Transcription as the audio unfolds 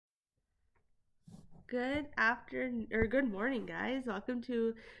Good afternoon or good morning, guys.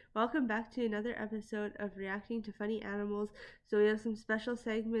 Welcome back to another episode of Reacting to Funny Animals. So we have some special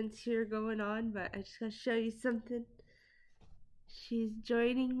segments here going on, but I just gotta show you something. She's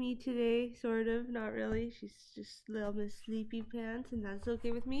joining me today, sort of, not really. She's just little Miss Sleepy Pants, and that's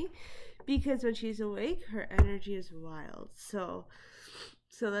okay with me because when she's awake, her energy is wild. So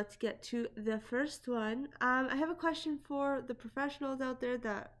let's get to the first one. I have a question for the professionals out there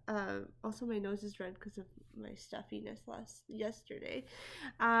that also my nose is red because of my stuffiness yesterday.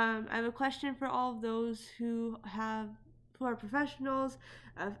 I have a question for all of those who are professionals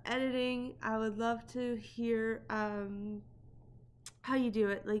of editing. I would love to hear how you do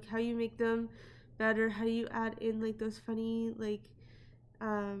it, like how you make them better, how you add in like those funny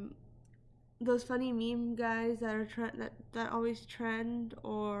meme guys that are that always trend,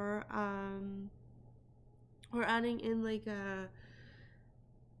 or adding in like a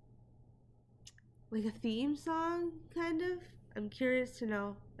theme song kind of. I'm curious to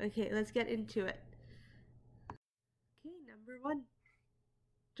know. Okay, let's get into it. Okay, number one.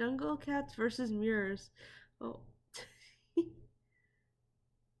 Jungle cats versus mirrors. Oh.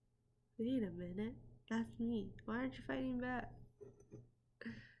 Wait a minute. That's me. Why aren't you fighting back?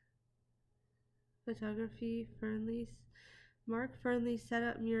 Photography, Fernley's. Mark Fernley set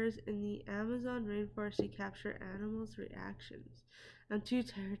up mirrors in the Amazon rainforest to capture animals' reactions. I'm too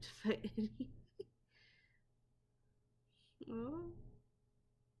tired to fight any. Oh,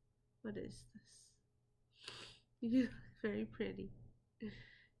 what is this? You look very pretty. Do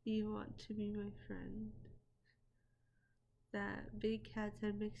you want to be my friend? That big cats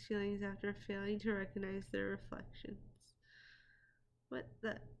had mixed feelings after failing to recognize their reflections. What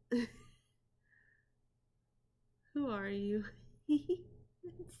the? Who are you?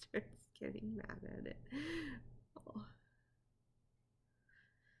 And starts getting mad at it. Oh.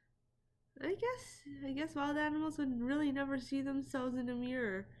 I guess wild animals would really never see themselves in a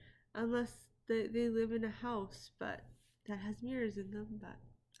mirror unless they live in a house, but that has mirrors in them. But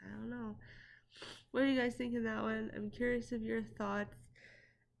I don't know. What do you guys think of that one? I'm curious of your thoughts.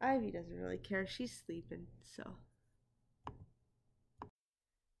 Ivy doesn't really care. She's sleeping, so.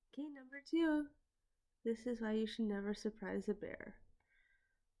 Okay, number two. This is why you should never surprise a bear.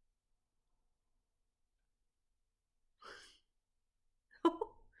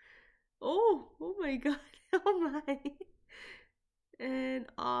 Oh my god. Oh my. And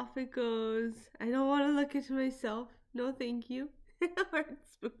off it goes. I don't want to look into myself. No, thank you. Or it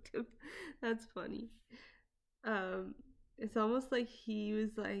spooked him. That's funny. It's almost like he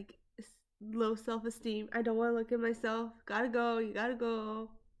was like low self-esteem. I don't want to look at myself. Gotta go. You gotta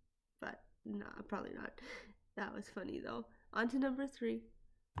go. But nah, probably not. That was funny though. On to number three.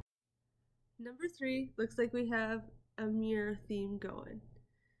 Number three, looks like we have a mirror theme going.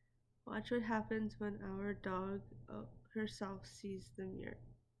 Watch what happens when our dog herself sees the mirror.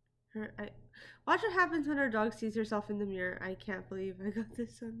 Watch what happens when our dog sees herself in the mirror. I can't believe I got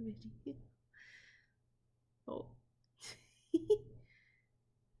this on video. Oh.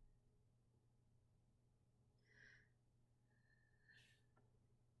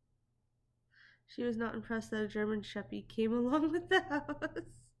 She was not impressed that a German Sheppy came along with the house.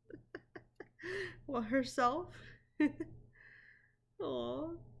 Well, herself? Aw.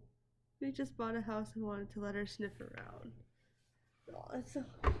 We just bought a house and wanted to let her sniff around. Oh, it's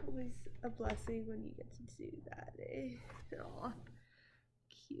always a blessing when you get to do that, eh? Aw,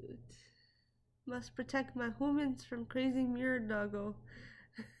 cute. Must protect my humans from crazy mirror doggo.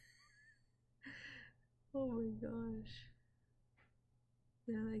 Oh my gosh.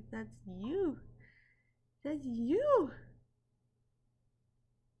 They're like, that's you. That's you.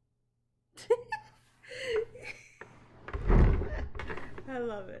 I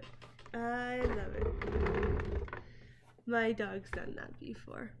love it. I love it. My dog's done that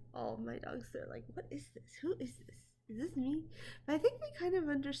before. All my dogs, they're like, what is this? Who is this? Is this me? But I think they kind of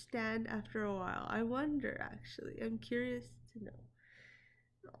understand after a while. I wonder, actually. I'm curious to know.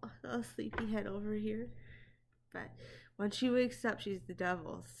 Oh, little sleepyhead over here. But when she wakes up, she's the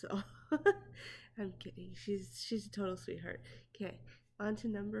devil. So I'm kidding. She's a total sweetheart. Okay, on to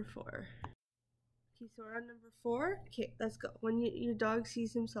number four. Okay, so we're on number four. Okay, let's go. When your dog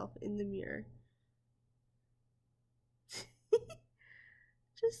sees himself in the mirror,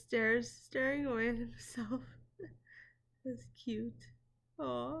 just staring away at himself. That's cute.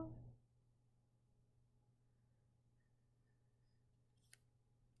 Aww.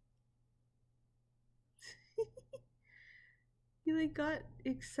 He like got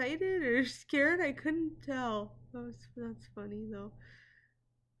excited or scared. I couldn't tell. That's funny though.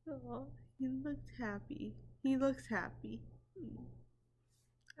 Oh, he looked happy. He looks happy.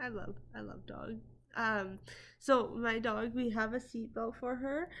 I love dogs. So my dog, we have a seatbelt for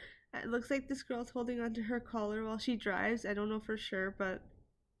her. It looks like this girl's holding onto her collar while she drives. I don't know for sure, but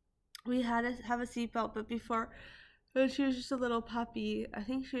we had to have a seatbelt. But before, when she was just a little puppy, I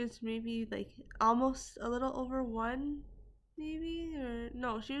think she was maybe like almost a little over 1, maybe, or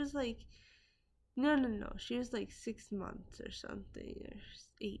no, she was like no, she was like 6 months or something, or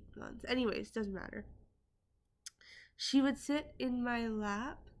 8 months. Anyways, doesn't matter. She would sit in my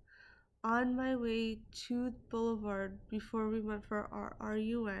lap on my way to Boulevard before we went for our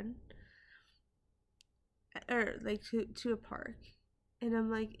RUN, or like to a park. And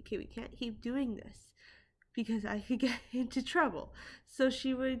I'm like, okay, we can't keep doing this because I could get into trouble. So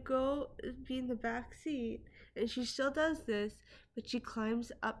she would go be in the back seat, and she still does this, but she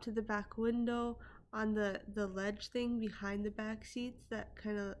climbs up to the back window on the ledge thing behind the back seats, that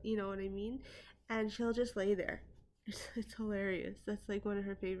kind of, you know what I mean? And she'll just lay there. It's hilarious. That's like one of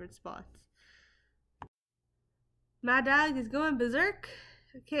her favorite spots. My dog is going berserk.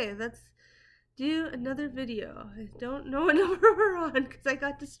 Okay, let's do another video. I don't know what number we're on because I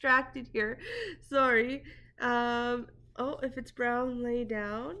got distracted here. Sorry. Oh, if it's brown, lay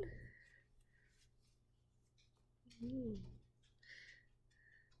down. Ooh.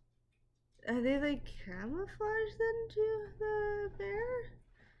 Are they like camouflaged then to the bear?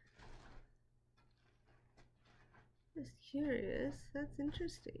 Just curious. That's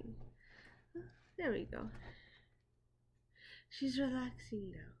interesting. Oh, there we go. She's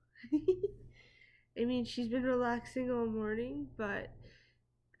relaxing now. I mean, she's been relaxing all morning, but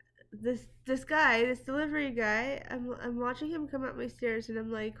this delivery guy, I'm watching him come up my stairs, and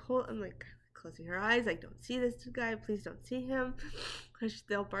I'm like closing her eyes, like, don't see this guy, please don't see him, because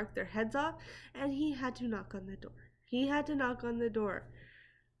they'll bark their heads off. And he had to knock on the door.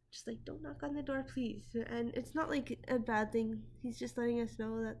 Just like, don't knock on the door, please. And it's not like a bad thing. He's just letting us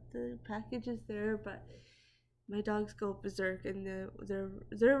know that the package is there. But my dogs go berserk, and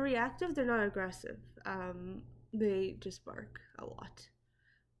they're reactive. They're not aggressive. They just bark a lot.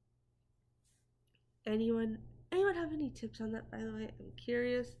 Anyone have any tips on that, by the way? I'm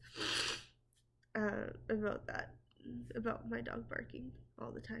curious about that, about my dog barking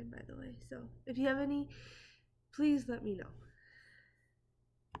all the time, by the way. So if you have any, please let me know.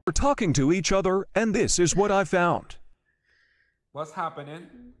 We're talking to each other, and this is what I found. What's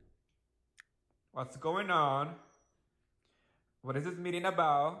happening? What's going on? What is this meeting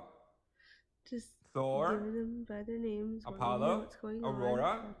about? Just Thor? giving them by their names. Apollo? What's going Aurora?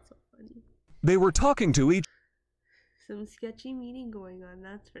 on. That's so funny. They were talking to each Some sketchy meeting going on,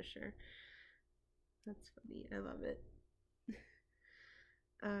 that's for sure. That's funny. I love it.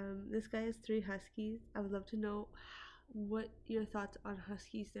 This guy has 3 huskies. I would love to know what your thoughts on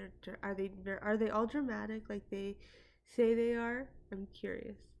huskies. Are they all dramatic like they say they are? I'm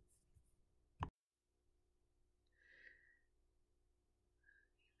curious.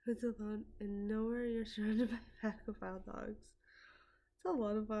 It's alone and nowhere, you're surrounded by a pack of wild dogs. It's a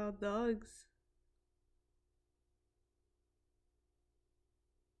lot of wild dogs.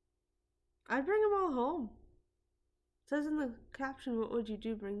 I'd bring them all home. It says in the caption, what would you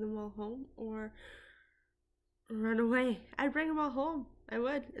do? Bring them all home or run away? I'd bring them all home. I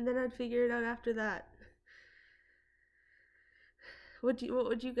would, and then I'd figure it out after that. What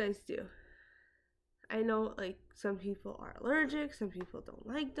would you guys do? I know, like, some people are allergic, some people don't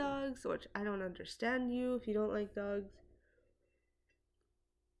like dogs, which I don't understand you if you don't like dogs.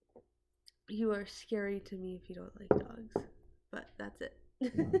 You are scary to me if you don't like dogs, but that's it.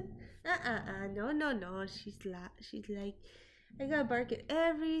 No. She's like, I gotta bark at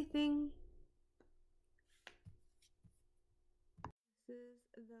everything. This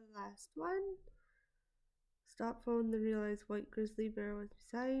is the last one. Stop phone, then realized white grizzly bear was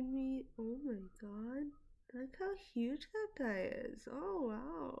beside me. Oh my god. Look how huge that guy is. Oh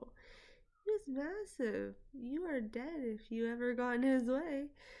wow. He is massive. You are dead if you ever got in his way.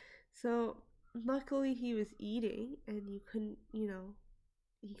 So luckily he was eating and you couldn't,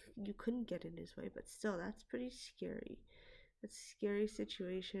 you couldn't get in his way, but still, that's pretty scary. That's a scary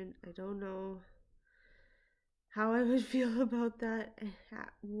situation. I don't know how I would feel about that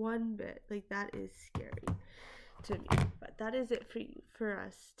one bit. Like, that is scary to me. But that is it for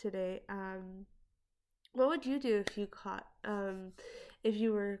us today. What would you do if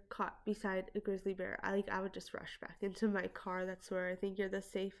you were caught beside a grizzly bear? I would just rush back into my car. That's where I think you're the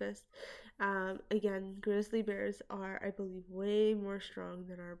safest. Again, grizzly bears are, I believe, way more strong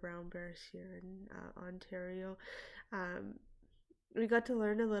than our brown bears here in Ontario. We got to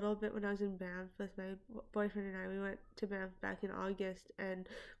learn a little bit when I was in Banff with my boyfriend and I. We went to Banff back in August, and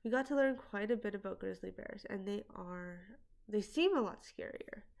we got to learn quite a bit about grizzly bears, and they seem a lot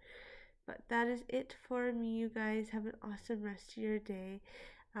scarier But that is it for me, you guys. Have an awesome rest of your day.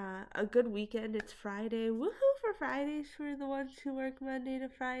 A good weekend. It's Friday. Woohoo for Fridays for the ones who work Monday to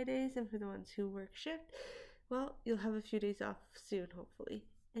Fridays, and for the ones who work shift. Well, you'll have a few days off soon, hopefully.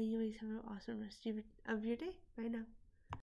 Anyways, have an awesome rest of your day. Bye now.